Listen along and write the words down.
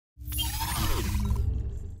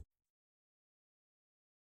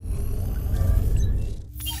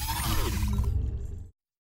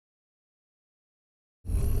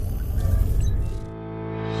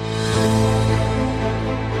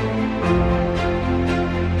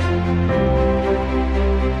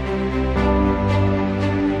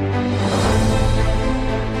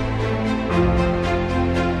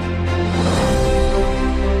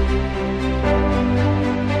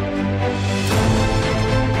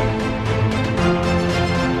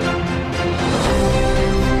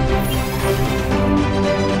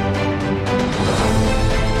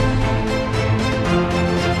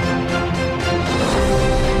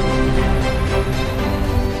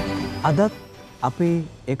අදත් අපි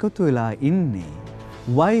එකතු වෙලා ඉන්නේ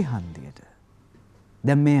වයි හන්දියට.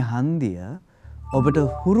 දැන් මේ හන්දිය ඔබට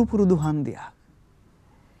හුරු පුරුදු හන්දියක්.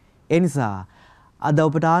 ඒ නිසා අද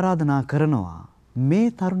ඔබට ආරාධනා කරනවා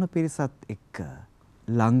මේ තරුණ පිරිසත් එක්ක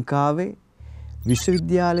ලංකාවේ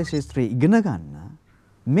විශ්වවිද්‍යාල ශාස්ත්‍රය ඉගෙන ගන්න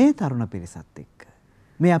මේ තරුණ පිරිසත් එක්ක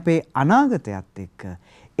මේ අපේ අනාගතයත් එක්ක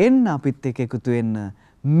එන්න අපිත් එක්ක එකතු වෙන්න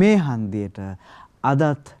මේ හන්දියට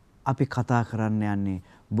අදත් අපි කතා කරන්න යන්නේ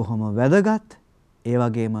බොහොම වැදගත් ඒ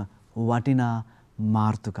වගේම වටිනා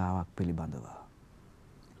මාතෘකාවක් පිළිබඳව.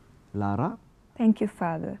 Lara? Thank you,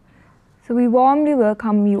 Father. So we warmly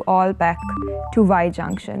welcome you all back to Y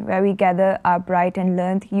Junction, where we gather our bright and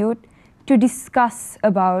learned youth to discuss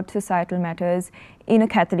about societal matters in a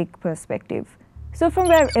Catholic perspective. So from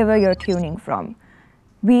wherever you're tuning from,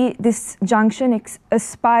 this junction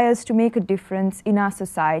aspires to make a difference in our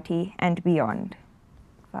society and beyond.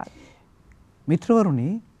 Father. මිත්‍රවරුනි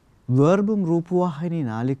වර්බම් රූපවාහිනී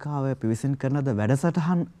නාලිකාව පිවිසෙන් කරන ද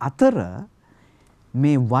වැඩසටහන් අතර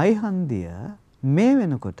මේ වයි හන්දිය මේ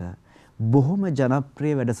වෙනකොට බොහොම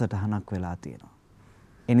ජනප්‍රිය වැඩසටහනක් වෙලා තියෙනවා.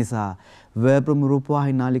 ඒ නිසා වර්බම්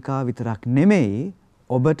රූපවාහිනී නාලිකාව විතරක් නෙමෙයි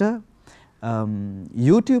ඔබට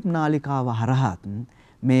YouTube නාලිකාව හරහාත්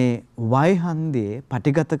මේ වයි හන්දියේ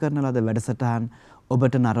පටිගත කරන ලද වැඩසටහන්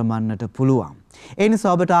ඔබට නරඹන්නට පුළුවන්. ඒ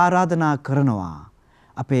නිසා ඔබට ආරාධනා කරනවා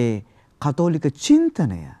අපේ කතෝලික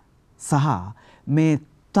චින්තනය සහ මේ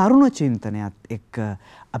තරුණ චින්තනයත් එක්ක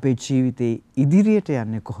අපේ ජීවිතේ ඉදිරියට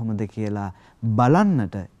යන්නේ කොහොමද කියලා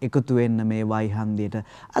බලන්නට එකතු වෙන්න මේ වයි හන්දියට.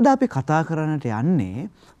 අද අපි කතා කරන්නට යන්නේ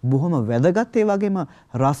බොහොම වැදගත් ඒ වගේම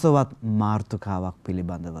රසවත් මාතෘකාවක්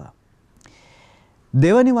පිළිබඳව.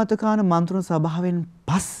 දෙවනි වතිකාන මන්ත්‍රණ සභාවෙන්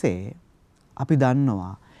පස්සේ අපි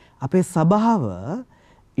දන්නවා අපේ සභාව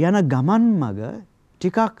යන ගමන් මඟ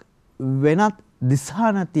ටිකක් වෙනත්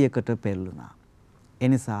දිශානතියකට පෙරළුණා.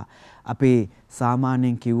 එනිසා අපි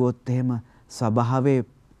සාමාන්‍යයෙන් කිව්වොත් එහෙම සභාවේ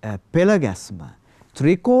පෙළ ගැස්ම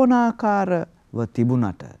ත්‍රිකෝණාකාරව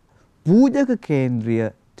තිබුණට පූජක කේන්ද්‍රය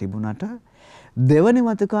තිබුණට දෙවනි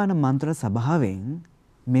වතිකාන මන්ත්‍ර සභාවෙන්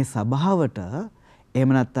මේ සභාවට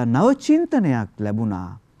එහෙම නැත්නම් නව චින්තනයක් ලැබුණා.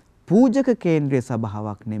 පූජක කේන්ද්‍රීය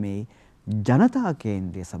සභාවක් නෙමෙයි ජනතා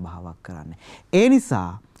කේන්ද්‍රීය සභාවක් කරන්න. ඒ නිසා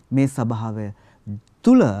මේ සභාව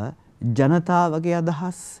තුල ජනතාවගේ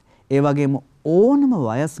අදහස් ඒ වගේම ඕනම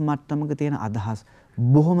වයස් මට්ටමක තියෙන අදහස්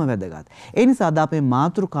බොහොම වැදගත්. ඒ නිසා අද අපේ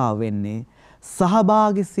මාතෘකාව වෙන්නේ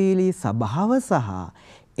සහභාගීශීලී සභාව සහ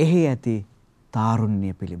එහි ඇති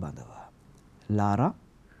තාරුණ්‍ය පිළිබඳව. Lara?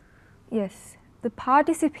 Yes, the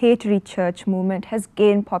participatory church movement has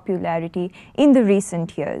gained popularity in the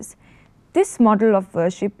recent years. This model of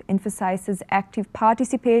worship emphasizes active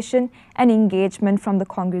participation and engagement from the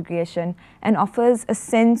congregation and offers a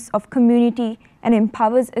sense of community and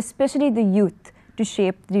empowers especially the youth to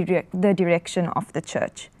shape the direction of the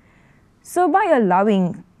church. So by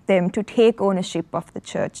allowing them to take ownership of the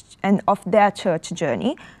church and of their church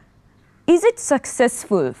journey, is it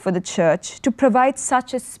successful for the church to provide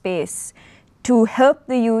such a space to help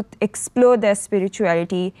the youth explore their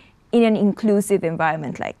spirituality in an inclusive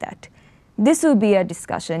environment like that? This will be a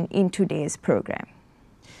discussion in today's program.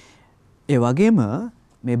 ඒ වගේම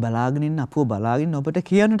මේ බලාගෙන ඉන්න අපුව බලාගෙන ඔබට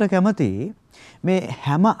කියන්නට කැමති මේ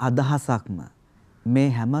හැම අදහසක්ම මේ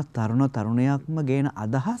හැම තරුණ තරුණියක්ම ගේන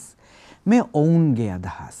අදහස් මේ ඔවුන්ගේ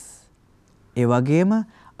අදහස්. ඒ වගේම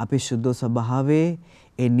අපේ සුද්ධ ස්වභාවයේ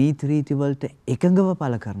ඒ නීති රීති වලට එකඟව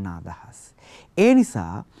පළ කරන අදහස්. ඒ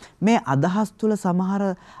නිසා මේ අදහස් තුල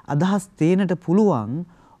සමහර අදහස් තේනට පුළුවන්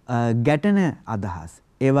ගැටෙන අදහස්.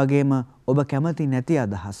 ඒ වගේම ඔබ කැමති නැති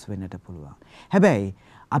අදහස් වෙන්නට පුළුවන්. හැබැයි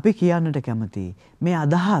අපි කියන්නට කැමති මේ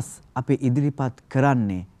අදහස් අපි ඉදිරිපත්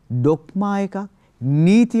කරන්නේ ඩොග්මා එකක්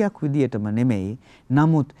නීතියක් විදියටම නෙමෙයි.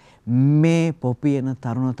 නමුත් මේ පොපියන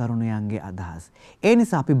තරුණ තරුණියන්ගේ අදහස්. ඒ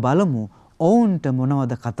නිසා අපි බලමු ඔවුන්ට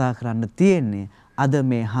මොනවද කතා කරන්න තියෙන්නේ අද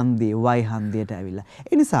මේ හන්දියේ වයි හන්දියට ඇවිල්ලා.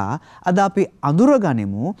 ඒ නිසා අද අපි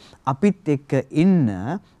අඳුරගනිමු අපිත් එක්ක ඉන්න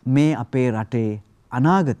මේ අපේ රටේ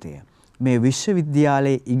අනාගතය. මේ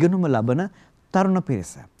විශ්වවිද්‍යාලයේ ඉගෙනුම ලබන තරුණ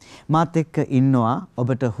පිරිස. මාත් එක්ක ඉන්නවා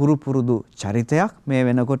ඔබට හුරු පුරුදු චරිතයක් මේ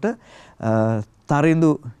වෙනකොට තරිඳු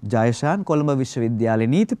ජයශාන් කොළඹ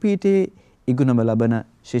විශ්වවිද්‍යාලයේ නීති පීඨයේ ඉගෙනුම ලබන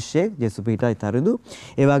ශිෂ්‍යෙක් ජෙසුපීඨයි තරිඳු.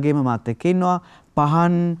 ඒ වගේම මාත් එක්ක ඉන්නවා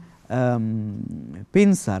පහන්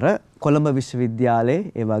පින්සර කොළඹ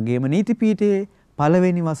විශ්වවිද්‍යාලයේ ඒ වගේම නීති පීඨයේ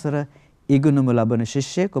පළවෙනි වසර ඉගෙනුම ලබන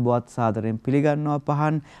ශිෂ්‍යෙක්. ඔබවත් සාදරයෙන් පිළිගන්නවා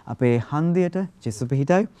පහන් අපේ හන්දියට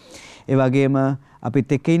ජෙසුපීඨයි. ඒ වගේම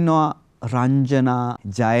අපිත් එක්ක ඉන්නවා රංජනා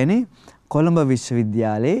ජයනේ කොළඹ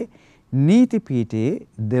විශ්වවිද්‍යාලයේ නීති පීඨයේ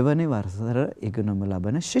දෙවන වසර ඉගෙනුම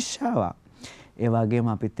ලබන ශිෂ්‍යාවක්. ඒ වගේම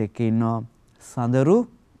අපිත් එක්ක ඉන්නවා සඳරු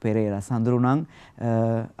පෙරේරා සඳරු නම්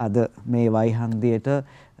අද මේ වයිහන්දියට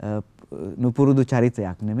නුපුරුදු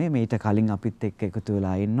චරිතයක් නෙමෙයි මේට කලින් අපිත් එක්ක එකතු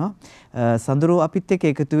වෙලා ඉන්නවා. සඳරු අපිත් එක්ක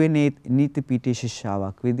එකතු වෙන්නේ නීති පීඨයේ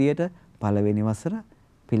ශිෂ්‍යාවක් විදියට පළවෙනි වසර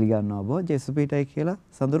පිළිගන්නවා බෝ ජේසුපීඨයි කියලා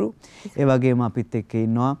සඳරු. ඒ වගේම අපිත් එක්ක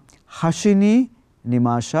ඉන්නවා හෂිනී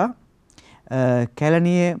නිමාෂා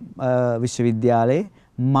කැලණියේ විශ්වවිද්‍යාලයේ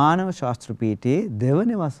මානව ශාස්ත්‍ර පීඨයේ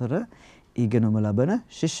දෙවන වසර ඉගෙනුම ලබන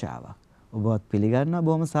ශිෂ්‍යාවක්. ඔබවත් පිළිගන්නවා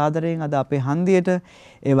බොහොම සාදරයෙන් අද අපේ හන්දියට.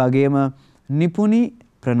 ඒ වගේම නිපුණි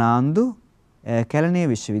ප්‍රනාන්දු කැලණියේ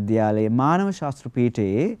විශ්වවිද්‍යාලයේ මානව ශාස්ත්‍ර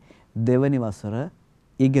පීඨයේ දෙවනි වසර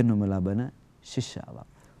ඉගෙනුම ලබන ශිෂ්‍යාවක්.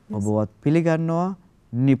 ඔබවත් පිළිගන්නවා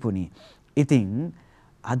නිපුණි. ඉතින්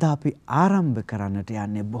අද අපි ආරම්භ කරන්නට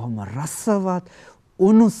යන්නේ බොහොම රසවත්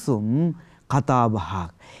උණුසුම් කතා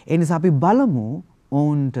බහක්. ඒ නිසා අපි බලමු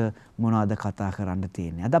ඔවුන්ට මොනවද කතා කරන්න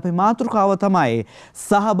තියෙන්නේ. අද අපේ මාතෘකාව තමයි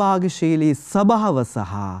සහභාගීශීලී සභාව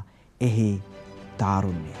සහ එහි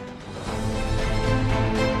තාරුණ්‍යය.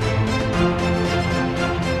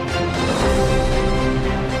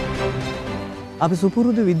 අපි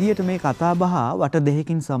සුපුරුදු විදියට මේ කතා බහ වට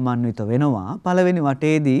දෙකකින් සම්මාන්විත වෙනවා. පළවෙනි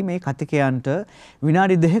වටේදී මේ කතිකයන්ට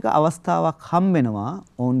විනාඩි 2ක අවස්ථාවක් හම් වෙනවා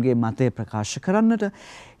ඔවුන්ගේ මතය ප්‍රකාශ කරන්නට.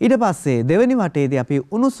 ඊට පස්සේ දෙවෙනි වටේදී අපි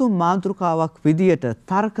උණුසුම් මාතෘකාවක් විදියට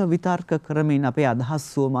තර්ක විතර්ක කරමින් අපේ අදහස්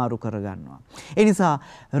සුවමාරු කරගන්නවා. ඒ නිසා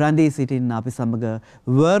රැඳී සිටින්න අපි සමග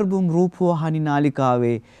වර්බුම් රූපවාහිනී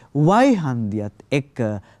නාලිකාවේ වයිහන්දියත් එක්ක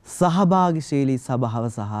සහභාගීශීලී සභාව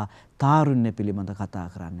සහ තාරුණ්‍ය පිළිබඳ කතා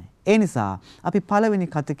කරන්නේ. ඒ නිසා අපි පළවෙනි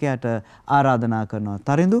කතිකයට ආරාධනා කරනවා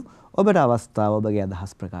තරිඳු ඔබට අවස්ථාව ඔබගේ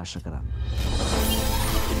අදහස් ප්‍රකාශ කරන්න.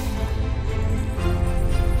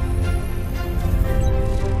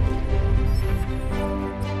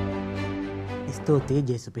 ස්තුතියි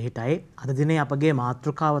ජේසුපිහිටයි. අද දිනේ අපගේ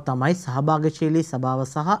මාතෘකාව තමයි සහභාගීශීලී සභාව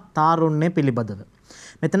සහ තාරුණ්‍ය පිළිබඳව.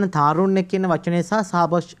 මෙතන තාරුණ්‍ය කියන වචනේ සහ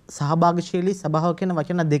සහභාගීශීලී සභාව කියන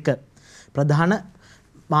වචන දෙක ප්‍රධාන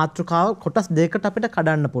මාතෘකාව කොටස් දෙකකට අපිට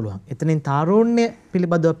කඩන්න පුළුවන්. එතනින් තාරුණ්‍ය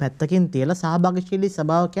පිළිබඳව පැත්තකින් තියලා සහභාගීශීලී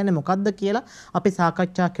සභාව කියන්නේ මොකක්ද කියලා අපි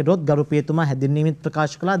සාකච්ඡා කෙරුවොත් ගරුපියතුමා හැඳින්වීමත්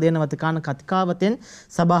ප්‍රකාශ කළා දේන වතිකාන කතිකාවතෙන්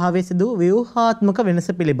සභාවේ සිදු ව්‍යුහාත්මක වෙනස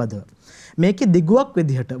පිළිබඳව. මේකේ දිගුවක්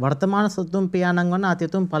විදිහට වර්තමාන සුදුතුම් පියාණන් වන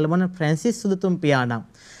අතිතුම් පළමුවන ෆ්‍රැන්සිස් සුදුතුම් පියාණන්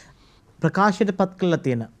ප්‍රකාශයට පත් කළා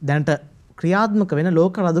තියෙන දැනට ක්‍රියාත්මක වෙන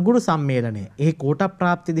ලෝක රදගුරු සම්මේලනය. එහි කෝට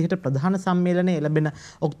ප්‍රාප්ති දිහට ප්‍රධාන සම්මේලනය ලැබෙන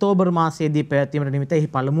ඔක්තෝබර් මාසයේදී පැවැත්වීමට නිමිත එහි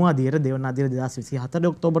පළමු අදියර දෙවන අදියර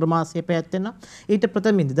 2024 ඔක්තෝබර් මාසයේ පැවැත්වෙනවා. ඊට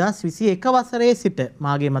ප්‍රථම 2021 වසරේ සිට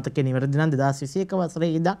මාගේ මතකයේ නිවැරදි නම් 2021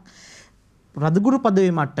 වසරේ ඉඳන් රදගුරු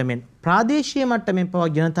පදවි මට්ටමින් ප්‍රාදේශීය මට්ටමින් පවා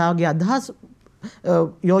ජනතාවගේ අදහස්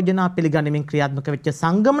යෝජනා පිළිගනිමින් ක්‍රියාත්මක වෙච්ච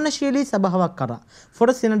සංගමනශීලී සභාවක් කරා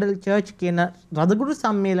ෆොර සිනඩල් චර්ච් කියන රදගුරු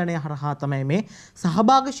සම්මේලනය හරහා තමයි මේ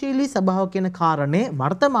සහභාගීශීලී සභාව කියන කාරණේ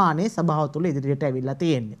වර්තමානයේ සභාව තුළ ඉදිරියට ඇවිල්ලා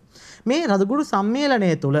තියෙන්නේ. මේ රදගුරු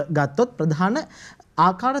සම්මේලනය තුළ ගත්තොත් ප්‍රධාන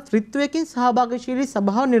ආකාර ත්‍රිත්වයකින් සහභාගීශීලී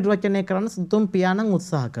සභාව නිර්වචනය කරන්න සුදුතුම් පියාණන්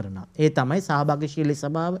උත්සාහ කරනවා. ඒ තමයි සහභාගීශීලී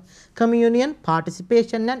සභාව, කමියුනියන්,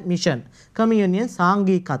 පාර්ටිසිපේෂන් ඇන්ඩ් මිෂන්. කමියුනියන්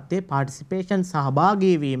සාංගිකත්වයේ, පාර්ටිසිපේෂන්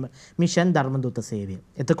සහභාගී වීම, මිෂන් ධර්මදූත සේවය.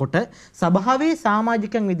 එතකොට සභාවේ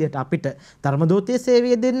සමාජිකයන් විදිහට අපිට ධර්මදූතයේ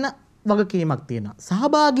සේවය දෙන්න වගකීමක් තියෙනවා.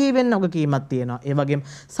 සහභාගී වෙන්න වගකීමක් තියෙනවා. ඒ වගේම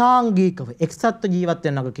සාංගිකව එක්සත්ව ජීවත්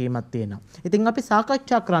වෙන්න වගකීමක් තියෙනවා. ඉතින් අපි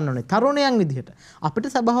සාකච්ඡා කරන්න ඕනේ තරුණයන් විදිහට අපිට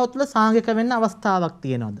සභාව තුළ සාංගික වෙන්න අවස්ථාවක්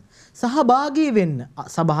තියෙනවද? සහභාගී වෙන්න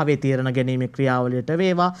සභාවේ තීරණ ගැනීමේ ක්‍රියාවලියට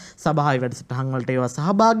වේවා සභාවේ වැඩසටහන් වලට ඒවා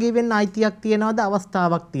සහභාගී වෙන්න අයිතියක් තියෙනවද?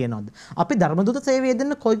 අවස්ථාවක් තියෙනවද? අපි ධර්මදූත සේවය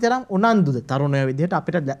දෙන්න කොයිතරම් උනන්දුද? තරුණයෝ විදිහට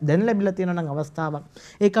අපිට දැන් ලැබිලා තියෙන නම් අවස්ථාවක්.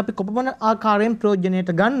 ඒක අපි කොපමණ ආකාරයෙන්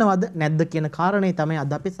ප්‍රයෝජනයට ගන්නවද නැද්ද කියන කාරණේ තමයි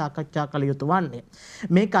අද අපි සාකච්ඡා කළ යුතු වන්නේ.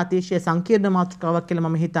 මේක අතිශය සංකීර්ණ මාතෘකාවක් කියලා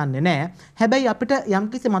මම හිතන්නේ නැහැ. හැබැයි අපිට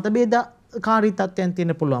යම්කිසි මතභේදකාරී තත්ත්වයන්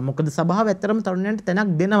තියෙන්න පුළුවන්. මොකද සභාව ඇත්තරම තරුණයන්ට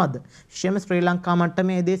තැනක් දෙනවද? විශේෂයෙන්ම ශ්‍රී ලංකා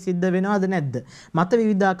මට්ටමේ ඒ දේ සිද්ධ වෙනවද නැද්ද? මත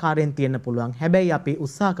විවිධාකාරයෙන් තියෙන්න පුළුවන්. හැබැයි අපි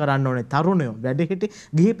උත්සාහ කරන්න ඕනේ තරුණයෝ, වැඩිහිටි,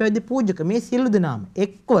 ගිහි පැවිදි පූජක මේ සියලු දෙනාම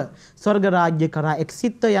එක්ව ස්වර්ග රාජ්‍ය කරා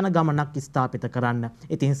එක්සිත යන ගමනක් ස්ථාපිත කරන්න.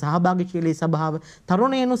 ඉතින් සහභාගීශීලී සභාව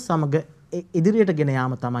තරුණයන්ු සමග ඉදිරියට ගෙන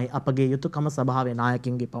යාම තමයි අපගේ යුතුයකම සභාවේ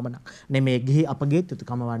නායකින්ගේ පමණක් නෙමේ ගිහි අපගේ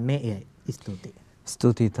යුතුයකම වන්නේ එයයි. ස්තුතියි.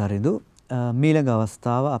 ස්තුතියි තරිඳු. මීළඟ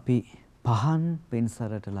අවස්ථාව අපි පහන්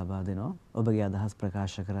පෙන්සරට ලබා දෙනවා. ඔබගේ අදහස්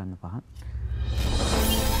ප්‍රකාශ කරන්න පහන්.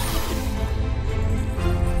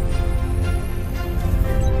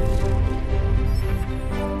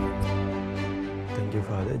 Thank you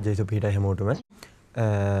Father. ජේසුපීඨයි හැමෝටම.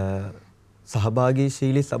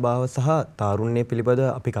 සහභාගීශීලී සභාව සහ තාරුණ්‍ය පිළිබඳ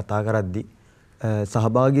අපි කතා කරද්දී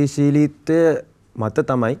සහභාගීශීලීත්වය මත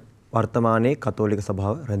තමයි වර්තමානයේ කතෝලික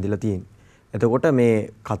සභාව රැඳිලා තියෙන්නේ. එතකොට මේ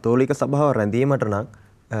කතෝලික සභාව රැඳීමට නම්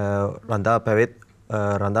රඳා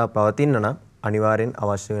පවතින්න නම් අනිවාර්යෙන්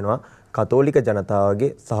අවශ්‍ය වෙනවා කතෝලික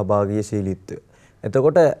ජනතාවගේ සහභාගීශීලීත්වය.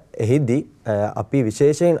 එතකොට එහිදී අපි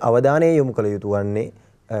විශේෂයෙන් අවධානය යොමු කළ යුතු වන්නේ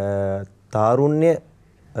තාරුණ්‍ය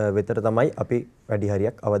වෙතට තමයි අපි වැඩි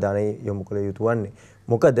හරියක් අවධානය යොමු කළ යුතු වන්නේ.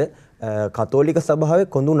 මොකද කතෝලික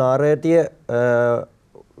සභාවේ කොඳු නාරයටිය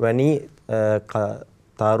වැනි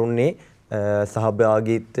තාරුණ්‍යයේ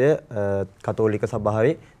සහභාගීත්වය කතෝලික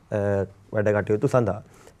සභාවේ වැඩ කටයුතු සඳහා.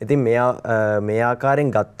 ඉතින් මේ ආකාරයෙන්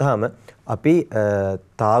ගත්තාම අපි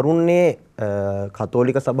තාරුණ්‍යයේ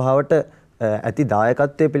කතෝලික සභාවට ඇති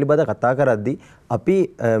දායකත්වය පිළිබඳ කතා කරද්දී අපි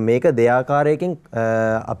මේක දෙආකාරයකින්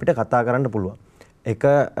අපිට කතා කරන්න පුළුවන්. එක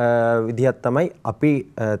විදිහක් තමයි අපි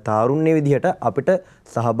තාරුණ්‍ය විදිහට අපිට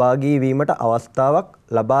සහභාගී වීමට අවස්ථාවක්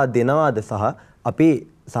ලබා දෙනවාද සහ අපි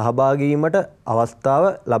සහභාගී වීමට අවස්ථාව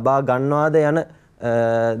ලබා ගන්නවාද යන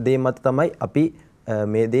දේ මත තමයි අපි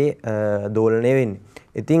මේ දේ දෝලණය වෙන්නේ.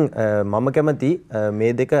 ඉතින් මම කැමති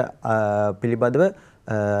මේ දෙක පිළිබඳව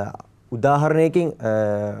උදාහරණයකින්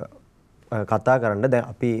කතා කරන්න. දැන්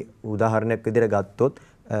අපි උදාහරණයක් විදිහට ගත්තොත්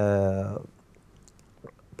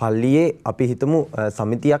පල්ලියේ අපි හිතමු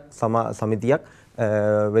සමිතියක්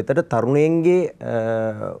වෙතට තරුණයන්ගේ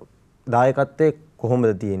දායකත්වය කොහොමද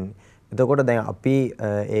තියෙන්නේ? එතකොට දැන් අපි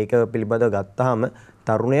ඒක පිළිබඳව ගත්තාම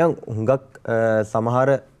තරුණයන් හුඟක් සමහර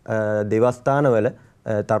දේවස්ථානවල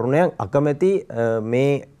තරුණයන් අකමැති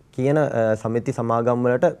මේ කියන සමිති සමාගම්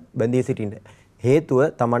වලට බැඳී සිටින්න. හේතුව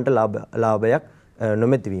Tamanට ලාභයක්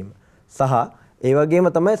නොමැති වීම. සහ ඒ වගේම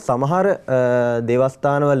තමයි සමහර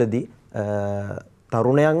දේවස්ථානවලදී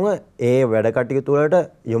තරුණයන්ව ඒ වැඩ කටයුතු වලට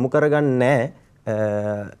යොමු කරගන්නේ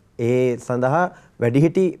ඒ සඳහා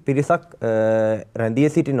වැඩිහිටි පිරිසක් රැඳී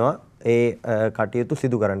සිටිනවා ඒ කටයුතු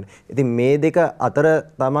සිදු කරන්න. ඉතින් මේ දෙක අතර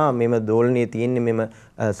තමයි මෙම දෝලනයේ තියෙන්නේ මෙම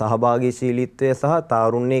සහභාගීශීලීත්වය සහ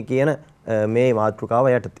තාරුණ්‍ය කියන මේ මාතෘකාව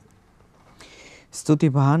යටතේ. ස්තුති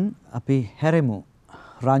පහන් අපි හැරෙමු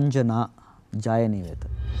රංජනා ජයනී වෙත.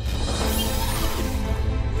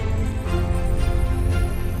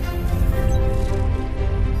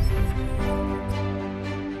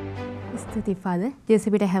 ස්තුති ෆාදර්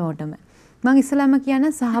ජේසුපිට හැමෝටම. මම ඉස්සලාම කියන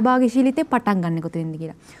සහභාගීශීලීත්වය පටන් ගන්න කොතනින්ද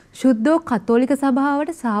කියලා. සුද්ධෝ කතෝලික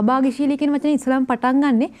සභාවට සහභාගීශීලී කියන වචනේ ඉස්සලාම පටන්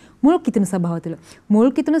ගන්නෙ මුල් කිතුණු සභාව තුළ. මුල්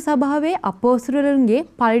කිතුණු සභාවේ අපෝස්තලයන්ගේ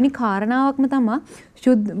පළවෙනි කාරණාවක්ම තමයි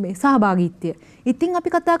මේ සහභාගීත්වය. ඉතින් අපි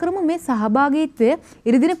කතා කරමු මේ සහභාගීත්වය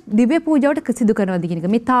ඉරිදින දිව්‍ය පූජාවට සිදු කරනවාද කියන එක.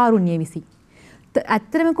 මේ තාරුණ්‍ය විසින්.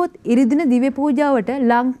 ඇත්තටම කොත් ඉරිදින දිව්‍ය පූජාවට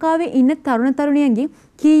ලංකාවේ ඉන්න තරුණ තරුණියන්ගෙන්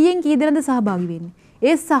කීයෙන් කී දෙනාද සහභාගී වෙන්නේ?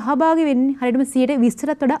 ඒ සහභාගී වෙන්නේ හරියටම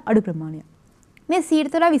 20%ට වඩා අඩු ප්‍රමාණයක්. මේ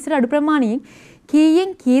 100ට වඩා 20 අඩු ප්‍රමාණයෙන් කීයෙන්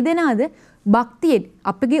කී දෙනාද භක්තියෙන්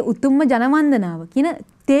අපගේ උතුම්ම ජනවන්දනාව කියන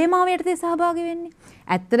තේමාව යටතේ සහභාගී වෙන්නේ?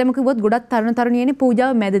 ඇත්තටම කිව්වොත් ගොඩක් තරුණ තරුණියනේ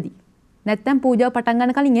පූජාව මැදදී. නැත්තම් පූජාව පටන්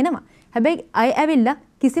ගන්න කලින් එනවා. හැබැයි අය ඇවිල්ලා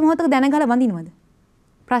කිසි මොහොතක දැනගලා වඳිනවද?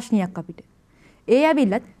 ප්‍රශ්නයක් අපිට. ඒ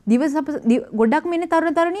ඇවිල්ලත් ගොඩක්ම ඉන්නේ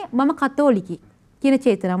තරුණ තරුණිය මම කතෝලිකයි කියන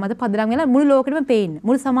චේතනාව මත පදනම් වෙලා මුළු ලෝකෙටම පේන්න.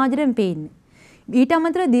 මුළු සමාජෙටම පේන්න. ඊට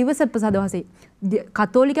අමතරව දිව්‍ය සප්‍රසාද වහන්සේ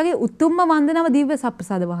කතෝලිකගේ උතුම්ම වන්දනාව දිව්‍ය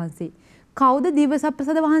සප්‍රසාද වහන්සේ. කවුද දිව්‍ය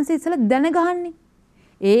සප්‍රසාද වහන්සේ ඉස්සලා දැනගහන්නේ?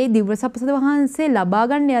 ඒ දිව්‍ය සප්‍රසාද වහන්සේ ලබා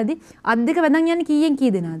ගන්න යද්දි අත් දෙක වැදන් යන්නේ කීයෙන්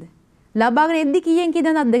කී දෙනාද? ලබාගෙන එද්දි කීයෙන් කී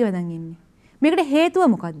දෙනාද අත් දෙක වැදන් ඉන්නේ? මේකට හේතුව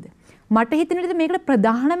මොකද්ද? මට හිතෙන විදිහට මේකට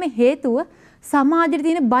ප්‍රධානම හේතුව සමාජයේ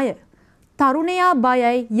තියෙන බය. තරුණයා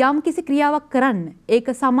බයයි යම් කිසි ක්‍රියාවක් කරන්න. ඒක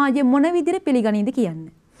සමාජයේ මොන විදිහට පිළිගනීද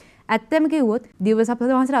කියන්නේ. ඇත්තම කිව්වොත් දිව්‍ය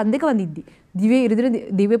සප්‍රසාද වහන්සේලා අත් දෙක වඳිද්දි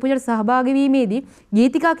දිව්‍ය පූජාවට සහභාගී වීමේදී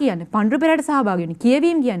ගීතිකා කියන්නේ පඬුරු පෙරහැරට සහභාගී වෙන්නේ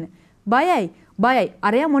කියවීම කියන්නේ බයයි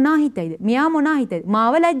අරයා මොනා හිතයිද මෙයා මොනා හිතයිද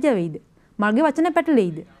මාව ලැජ්ජ වෙයිද මගේ වචන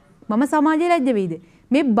පැටලෙයිද මම සමාජයේ ලැජ්ජ වෙයිද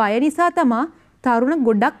මේ බය නිසා තමයි තරුණ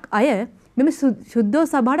ගොඩක් අය මෙම සුද්ධෝ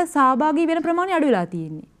සභාවට සහභාගී වෙන ප්‍රමාණය අඩු වෙලා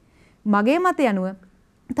තියෙන්නේ මගේ මතය අනුව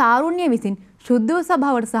තාරුණ්‍ය විසින් සුද්ධෝ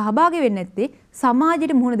සභාවට සහභාගී වෙන්නේ නැත්තේ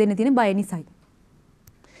සමාජයට මුහුණ දෙන්න තියෙන බය නිසායි.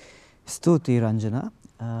 ස්තුතියි රංජනා.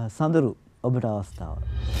 සඳරු ඔබට අවස්ථාව.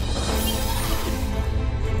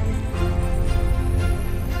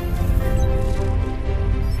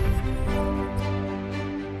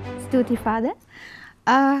 ස්තුතියි ෆාදර්.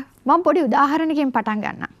 මම පොඩි උදාහරණයකින් පටන්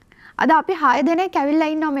ගන්නම්. අද අපි 6 දෙනෙක් ඇවිල්ලා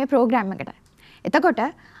ඉන්නවා මේ ප්‍රෝග්‍රෑම් එකට. එතකොට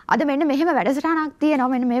අද මෙන්න මෙහෙම වැඩසටහනක්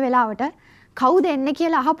තියෙනවා මෙන්න මේ වෙලාවට කවුද එන්නේ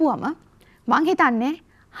කියලා අහපුවම මං හිතන්නේ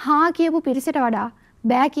හා කියපු පිරිසට වඩා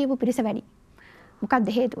බෑ කියපු පිරිස වැඩි. මොකක්ද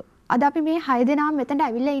හේතුව? අද අපි මේ 6 දෙනාම මෙතනට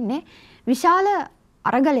ඇවිල්ලා ඉන්නේ විශාල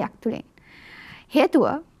අරගලයක් තුලින්. හේතුව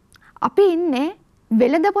අපි ඉන්නේ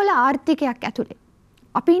වෙළඳපොළ ආර්ථිකයක් ඇතුලේ.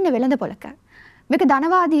 අපි ඉන්නේ වෙළඳපොළක. මේක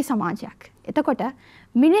ධනවාදී සමාජයක්. එතකොට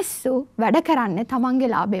මිනිස්සු වැඩ කරන්නේ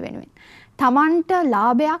තමන්ගේ ලාභය වෙනුවෙන්. තමන්ට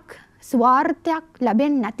ලාභයක් ස්වාර්ථයක්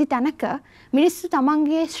ලැබෙන්නේ නැති තැනක මිනිස්සු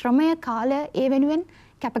තමන්ගේ ශ්‍රමය කාලය ඒ වෙනුවෙන්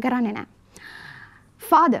කැප කරන්නේ නැහැ.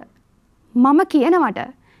 ෆාදර් මම කියනවට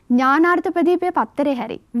ඥානාර්ථ ප්‍රදීපයේ පත්තරේ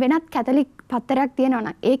හැරි වෙනත් කැතලික් පත්තරයක් තියෙනවා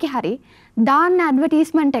නම් ඒකේ හරි දාන්න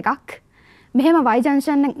ඇඩ්වර්ටයිස්මන්ට් එකක් මෙහෙම වයි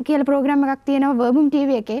ජන්ක්ෂන් කියලා ප්‍රෝග්‍රෑම් එකක් තියෙනවා වර්බුම්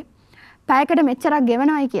ටීවී එකේ පැයකට මෙච්චරක්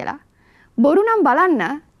ගෙවනවායි කියලා. බොරු නම්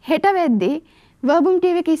බලන්න හෙට වෙද්දී වර්බුම්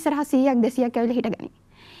ටීවී එක ඉස්සරහා 100ක් 200ක් ඇවිල්ලා හිටගනි.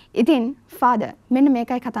 ඉතින් ෆාදර් මෙන්න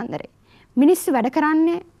මේකයි කතන්දරේ. මිනිස්සු වැඩ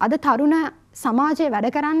කරන්නේ අද තරුණ සමාජයේ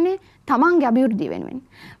වැඩ කරන්නේ තමන්ගේ අභිවෘද්ධිය වෙනුවෙන්.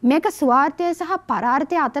 මේක ස්වාර්ථය සහ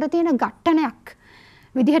පරාර්ථය අතර තියෙන ඝට්ටනයක්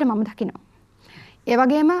විදිහට මම දකිනවා. ඒ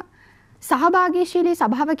වගේම සහභාගීශීලී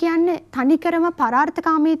සභාව කියන්නේ තනිකරම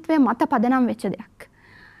පරාර්ථකාමීත්වයේ මත පදනම් වෙච්ච දෙයක්.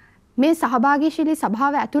 මේ සහභාගීශීලී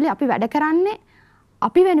සභාව ඇතුලේ අපි වැඩ කරන්නේ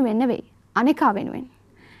අපි වෙනුවෙන් නෙවෙයි අනිකා වෙනුවෙන්.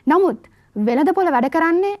 නමුත් වෙළඳපොළ වැඩ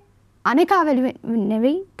කරන්නේ අනිකා වෙනුවෙන්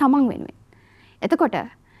නෙවෙයි තමන් වෙනුවෙන්. එතකොට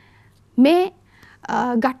මේ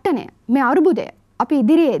ඝට්ටනය මේ අරුබුදය අපි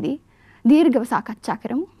ඉදිරියේදී දීර්ඝව සාකච්ඡා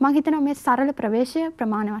කරමු. මම හිතනවා මේ සරල ප්‍රවේශය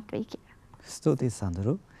ප්‍රමාණවත් වෙයි කියලා. ස්තුතියි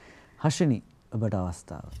සඳරු. හෂිනි ඔබට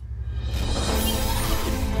අවස්ථාව.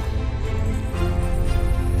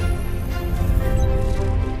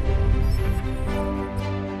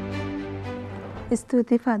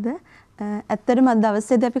 ස්තුතියි ෆාද. ඇත්තටම අද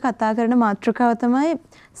දවසේදී අපි කතා කරන මාතෘකාව තමයි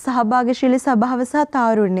සහභාගීශීලී සභාව සහ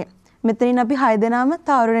තාරුණ්‍ය. මෙතනින් අපි 6 දෙනාම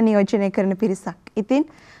තාරුණ්‍ය නියෝජනය කරන පිරිසක්. ඉතින්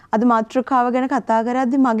අද මාතෘකාව ගැන කතා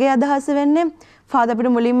කරද්දී මගේ අදහස වෙන්නේ ෆාද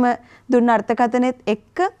අපිට මුලින්ම දුන්න අර්ථකථනෙත්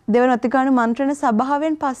එක්ක දෙවන අතිකාණු මන්ත්‍රණ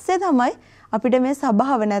සභාවෙන් පස්සේ තමයි අපිට මේ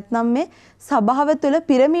සභාව නැත්නම් මේ සභාව තුළ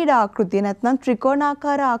පිරමීඩ ආකෘතිය නැත්නම්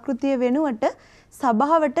ත්‍රිකෝණාකාර ආකෘතිය වෙනුවට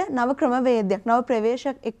සභාවට නව ක්‍රමවේදයක් නව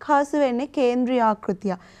ප්‍රවේශයක් එක්හාසු වෙන්නේ කේන්ද්‍රීය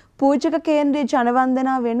ආකෘතිය. පූජක කේන්ද්‍රීය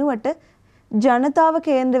ජනවන්දනා වෙනුවට ජනතාව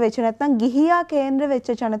කේන්ද්‍ර වෙච්ච නැත්නම් ගිහියා කේන්ද්‍ර වෙච්ච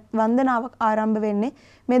ජනවන්දනාවක් ආරම්භ වෙන්නේ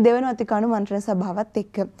මේ දෙවන අතිකාණු මන්ත්‍රණ සභාවත්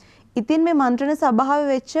එක්ක. ඉතින් මේ මන්ත්‍රණ සභාව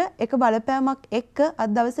වෙච්ච එක බලපෑමක් එක්ක අද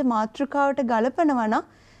දවසේ මාතෘකාවට ගලපනවා නම්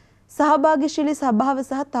සහභාගීශීලී සභාව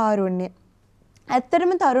සහ තාරුණ්‍ය.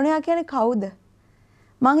 ඇත්තටම තරුණයා කියන්නේ කවුද?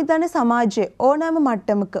 මං හිතන්නේ සමාජයේ ඕනෑම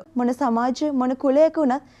මට්ටමක මොන සමාජයේ මොන කුලයක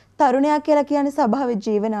වුණත් තරුණයා කියලා කියන්නේ සභාවේ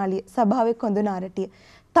ජීවනාලිය, සභාවේ කොඳුනාරටිය.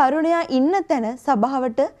 තරුණයා ඉන්න තැන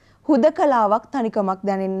සභාවට හුදකලාවක් තනිකමක්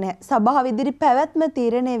දැනෙන්නේ නැහැ. සභාව ඉදිරි පැවැත්ම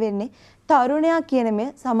තීරණය වෙන්නේ තරුණයා කියන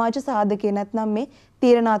මේ සමාජ සාධකයේ නැත්නම් මේ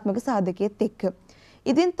තීරණාත්මක සාධකයේත් එක්ක.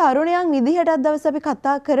 ඉතින් තරුණයන් විදිහට අද දවසේ අපි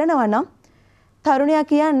කතා කරනවා නම් තරුණයා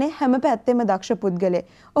කියන්නේ හැම පැත්තෙම දක්ෂ පුද්ගලයෙක්.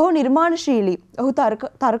 ඔහු නිර්මාණශීලී, ඔහු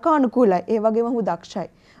තර්කානුකූලයි, ඒ වගේම ඔහු දක්ෂයි.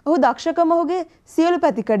 ඔහු දක්ෂකම ඔහුගේ සියලු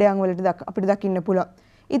පැතිකඩයන් වලට අපිට දකින්න පුළුවන්.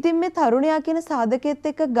 ඉතින් මේ තරුණයා කියන සාධකයේත්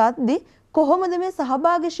එක්ක ගද්දි කොහොමද මේ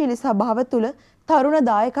සහභාගීශීලී සභාව තුළ තරුණ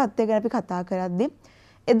දායකත්වය ගැන අපි කතා කරද්දී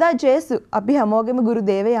එදා ජේසු අපි හැමෝගෙම ගුරු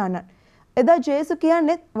දේවයාණන්. එදා ජේසු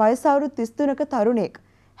කියන්නේ වයස අවුරුදු 33ක තරුණයෙක්.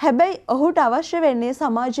 හැබැයි ඔහුට අවශ්‍ය වෙන්නේ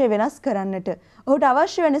සමාජය වෙනස් කරන්නට. ඔහුට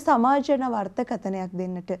අවශ්‍ය වෙන්නේ සමාජයට වර්තකතනයක්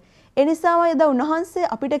දෙන්නට. ඒ නිසාම එදා උන්වහන්සේ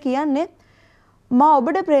අපිට කියන්නේ මා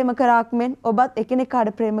ඔබට ප්‍රේම කරාක් මෙන් ඔබත්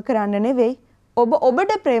එකිනෙකාට ප්‍රේම කරන්න නෙවෙයි. ඔබ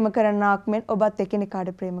ඔබට ප්‍රේම කරනාක් මෙන් ඔබත් එකිනෙකාට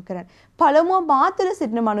ප්‍රේම කරන්න. පළමුව මා තුළ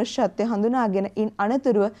සිටින මනුෂ්‍යත්වය හඳුනාගෙන ඉන්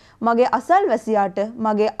අනතුරුව මගේ අසල්වැසියාට,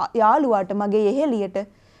 මගේ යාළුවාට, මගේ යෙහෙළියට,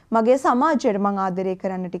 මගේ සමාජයට මං ආදරය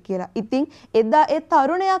කරන්නට කියලා. ඉතින් එදා ඒ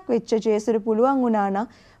තරුණයක් වෙච්ච ජේසුට පුළුවන් වුණා නම්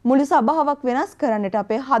මුළු සභාවක් වෙනස් කරන්නට,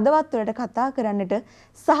 අපේ හදවත් වලට කතා කරන්නට,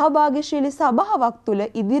 සහභාගීශීලී සභාවක් තුළ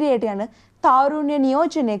ඉදිරියට යන තාරුණ්‍ය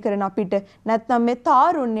නියෝජනය කරන අපිට නැත්නම් මේ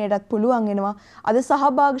තාරුණ්‍යයටත් පුළුවන් වෙනවා අද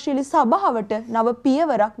සහභාගීශීලී සභාවට නව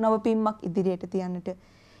පියවරක්, නව පිම්මක් ඉදිරියට තියන්නට.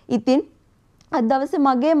 ඉතින් අද දවසේ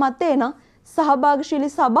මගේ මතේ නම්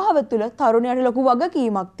සහභාගීශීලී සභාව තුළ තරුණයාට ලොකු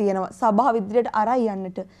වගකීමක් තියෙනවා. සභාව ඉදිරියට අරයි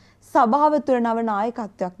යන්නට, සභාව තුළ නව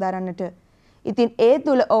නායකත්වයක් දරන්නට. ඉතින් ඒ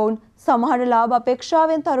තුළ ඔවුන් සමහර ලාභ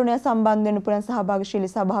අපේක්ෂාවෙන් තරුණයා සම්බන්ධ වෙන පුරන්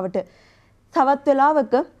සහභාගීශීලී සභාවට තවත්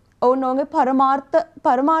වෙලාවක ඔවුන් ඔවුන්ගේ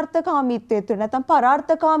පරමාර්ථකාමීත්වය තුළ නැත්නම්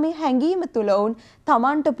පරාර්ථකාමී හැඟීම තුළ ඔවුන්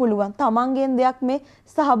තමන්ට පුළුවන් තමන්ගෙන් දෙයක් මේ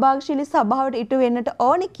සහභාගීශීලී සභාවට ඉටු වෙන්නට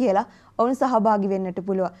ඕනි කියලා ඔවුන් සහභාගී වෙන්නට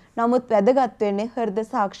පුළුවන්. නමුත් වැදගත් වෙන්නේ හෘද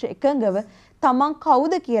සාක්ෂි එකඟව තමන්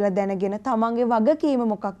කවුද කියලා දැනගෙන, තමන්ගේ වගකීම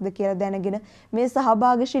මොකක්ද කියලා දැනගෙන මේ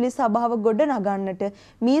සහභාගීශීලී සභාව ගොඩ නගන්නට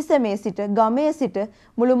මීසමේ සිට ගමේ සිට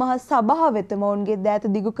මුළු මහත් සභාව වෙතම ඔවුන්ගේ දෑත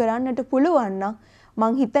දිගු කරන්නට පුළුවන් නම්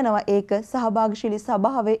මං හිතනවා ඒක සහභාගීශීලී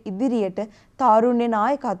සභාවේ ඉදිරියට තාරුණ්‍ය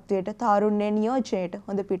නායකත්වයට, තාරුණ්‍ය නියෝජනයට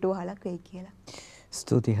හොඳ පිටුවහලක් වෙයි කියලා.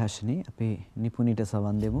 ස්තුතියි හෂිනි. අපි නිපුණිට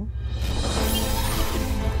සවන් දෙමු.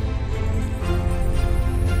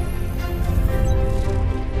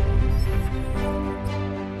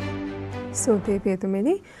 ස්තුතියි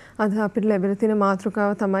පියතුමනි. අද අපිට ලැබෙන තියෙන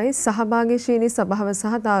මාතෘකාව තමයි සහභාගීශීලී සභාව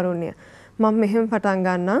සහ තාරුණ්‍ය. මම මෙහෙම පටන්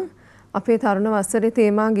ගන්නම්. අපේ තරුණ වසරේ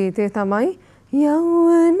තේමා ගීතය තමයි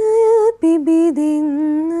යෞවනය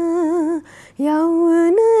පිබිදෙන්න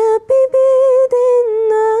යෞවනය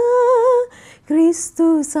පිබිදෙන්න ක්‍රිස්තු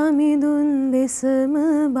සමිඳුන් දෙසම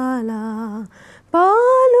බලා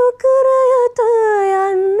පාලු කරයට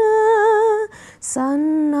යන්න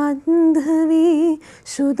සන්නද්ධ වී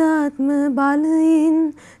සුදාත්ම බලයෙන්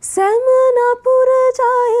සෑම නපුර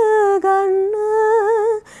ජය ගන්න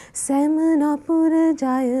සෑම නපුර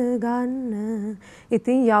ජය ගන්න.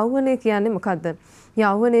 ඉතින් යෞවනය කියන්නේ මොකද්ද?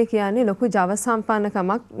 යෞවනය කියන්නේ ලොකු ජව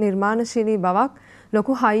සම්පන්නකමක්, නිර්මාණශීලී බවක්,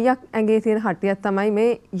 ලොකු හයියක් ඇඟේ තියෙන හටියක් තමයි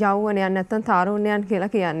මේ යෞවනයන් නැත්නම් තාරුණ්‍යයන්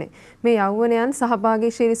කියලා කියන්නේ. මේ යෞවනයන්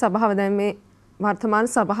සහභාගීශීලී සභාව දැන් මේ වර්තමාන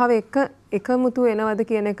සභාව එක්ක එකමුතු වෙනවද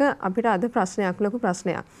කියන එක අපිට අද ප්‍රශ්නයක්, ලොකු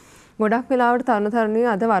ප්‍රශ්නයක්. ගොඩක් වෙලාවට තරුණ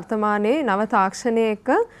තරුණියෝ අද වර්තමානයේ නව තාක්ෂණය එක්ක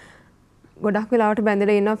ගොඩක් වෙලාවට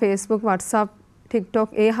බැඳලා ඉන්නවා. Facebook, WhatsApp, TikTok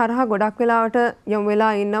ඒ හරහා ගොඩක් වෙලාවට යොමු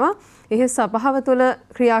වෙලා ඉන්නවා. එහෙ සභාව තුළ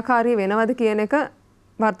ක්‍රියාකාරී වෙනවද කියන එක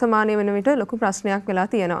වර්තමානයේ වෙන විට ලොකු ප්‍රශ්නයක් වෙලා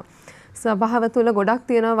තියෙනවා. සභාව තුළ ගොඩක්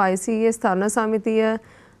තියෙනවා YCS තරුණ සමිතිය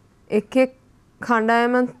එක්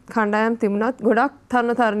කණ්ඩායම් තිබුණත් ගොඩක්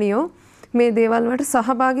තරුණ තරුණියෝ මේ දේවල් වලට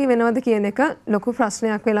සහභාගී වෙනවද කියන එක ලොකු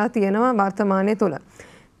ප්‍රශ්නයක් වෙලා තියෙනවා වර්තමානයේ තුල.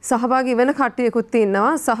 සහභාගී වෙන කට්ටියකුත්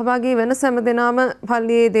ඉන්නවා. සහභාගී වෙන සෑම දෙනාම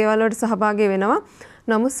පල්ලියේ දේවල් වලට සහභාගී වෙනවා.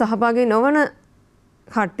 නමුත් සහභාගී නොවන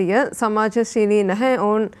කට්ටිය සමාජශීලී නැහැ.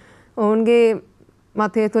 ඔවුන්ගේ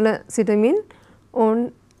මතය තුල සිටමින් ඔවුන්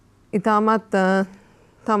ඊටමත්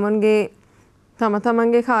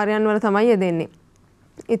තමන්ගේ කාර්යයන් වල තමයි යෙදෙන්නේ.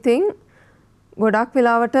 ඉතින් ගොඩක්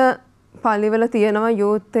වෙලාවට පල්ලිවල තියෙනවා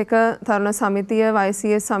යූත් එක තරුණ සමිතිය,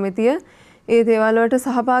 YCS සමිතිය. ඒ දේවල් වලට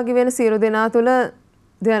සහභාගී වෙන සියලු දෙනා තුළ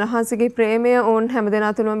දෙවියන්වහන්සේගේ ප්‍රේමය ඕන් හැම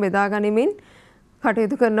දෙනා තුළම බෙදා ගනිමින්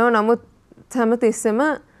කටයුතු කරනවා. නමුත් හැම තිස්සෙම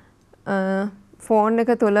ෆෝන්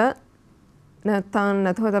එක තුළ නැත්නම්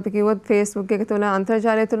අපි කිව්වොත් Facebook එක තුළ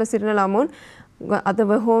අන්තර්ජාලය තුළ සිටින ළමුන් අද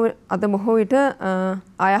බොහෝ විට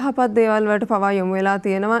අයහපත් දේවල් වලට පවා යොමු වෙලා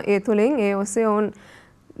තියෙනවා. ඒ තුලින් ඒ ඔස්සේ ඔවුන්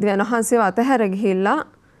දෙවියන්වහන්සේව අතහැර ගිහිල්ලා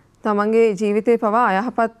තමන්ගේ ජීවිතේ පවා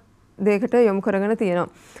අයහපත් දෙයකට යොමු කරගෙන තියෙනවා.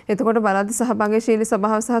 එතකොට බලද්දි සහභාගීශීලී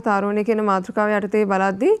සභාව සහ තාරුණ්‍ය කියන මාතෘකාව යටතේ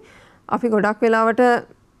බලද්දි අපි ගොඩක් වෙලාවට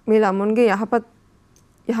මේ ළමුන්ගේ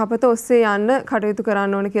යහපත ඔස්සේ යන්න කටයුතු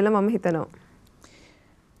කරන්න ඕන කියලා මම හිතනවා.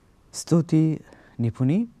 ස්තුතියි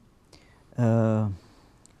නිපුණි.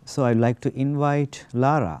 So I'd like to invite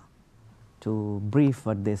Lara to brief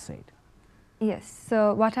what they said. Yes,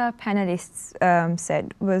 so what our panelists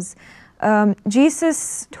said was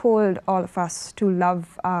Jesus told all of us to love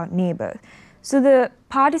our neighbor. So the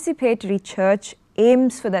participatory church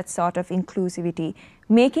aims for that sort of inclusivity,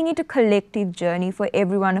 making it a collective journey for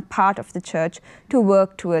everyone a part of the church to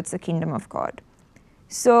work towards the kingdom of God.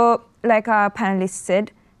 So like our panelists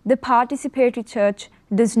said, the participatory church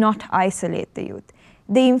does not isolate the youth.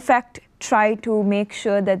 They in fact try to make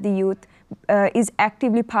sure that the youth is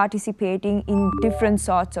actively participating in different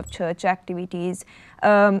sorts of church activities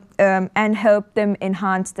and help them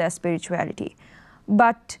enhance their spirituality.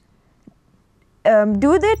 But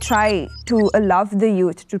do they try to allow the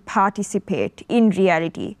youth to participate in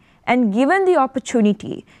reality? And given the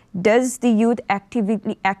opportunity, does the youth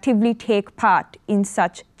actively take part in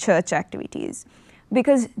such church activities?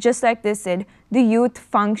 Because just like they said, the youth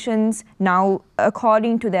functions now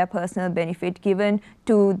according to their personal benefit given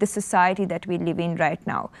to the society that we live in right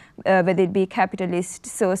now, whether it be capitalist,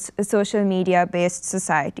 social media-based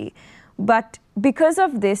society. But because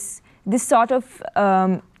of this sort of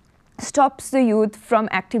stops the youth from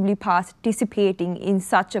actively participating in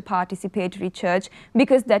such a participatory church,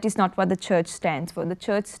 because that is not what the church stands for. The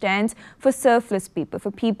church stands for selfless people, for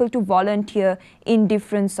people to volunteer in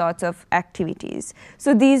different sorts of activities.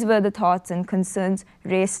 So these were the thoughts and concerns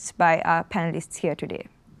raised by our panelists here today.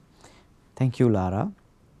 Thank you, Lara.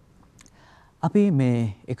 අපි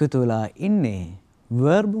මේ එකතු වෙලා ඉන්නේ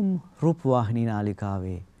වර්බුම් රූපවාහිනී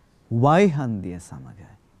නාලිකාවේ වයි හන්දිය සමග.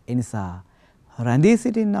 ඒ නිසා රැඳී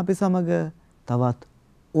සිටින්න අපි සමග තවත්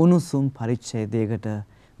උණුසුම් පරිච්ඡේදයකට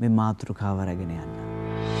මේ මාතෘකාව රැගෙන යන්න.